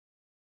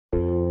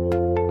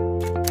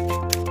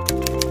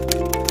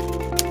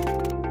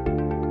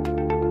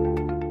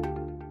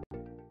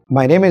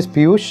My name is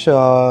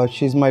Piyush.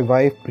 She's my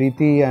wife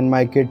Preeti and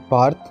my kid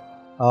Parth.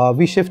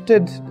 We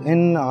shifted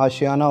in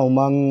Ashiana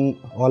Umang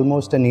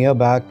almost a year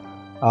back,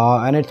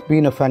 and it's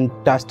been a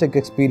fantastic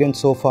experience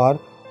so far.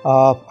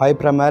 I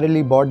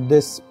primarily bought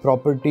this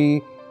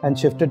property and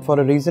shifted for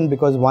a reason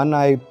because one,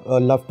 I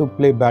love to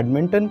play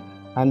badminton,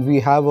 and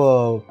we have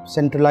a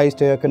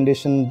centralized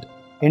air-conditioned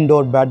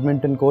indoor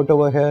badminton court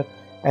over here.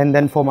 And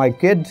then for my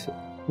kids,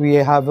 we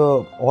have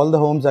all the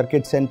homes are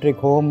kid-centric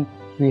home.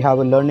 We have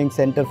a learning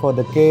center for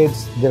the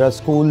kids. There are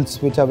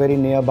schools which are very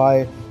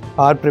nearby,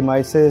 our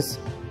premises,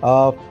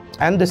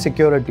 and the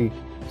security.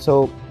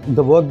 So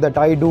the work that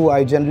I do,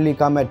 I generally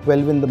come at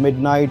 12 in the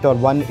midnight or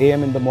 1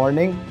 a.m. in the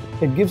morning.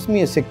 It gives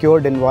me a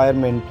secured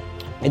environment.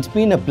 It's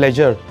been a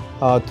pleasure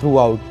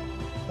throughout.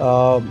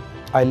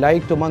 I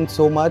liked Umang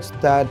so much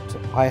that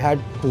I had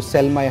to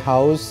sell my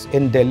house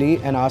in Delhi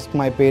and ask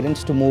my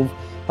parents to move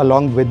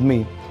along with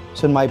me.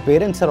 So my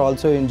parents are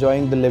also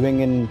enjoying the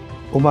living in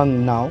Umang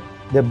now.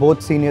 They're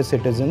both senior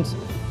citizens.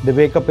 They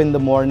wake up in the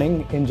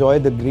morning, enjoy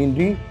the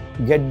greenery,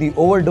 get the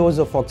overdose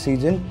of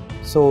oxygen.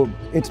 So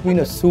it's been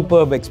a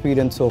superb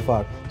experience so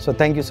far. So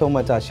thank you so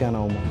much,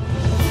 Ashiana Umang.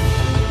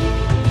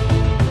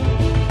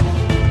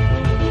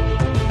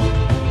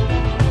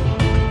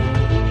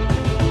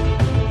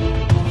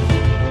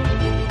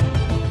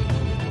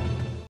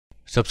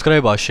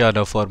 Subscribe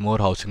Ashiana for more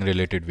housing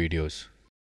related videos.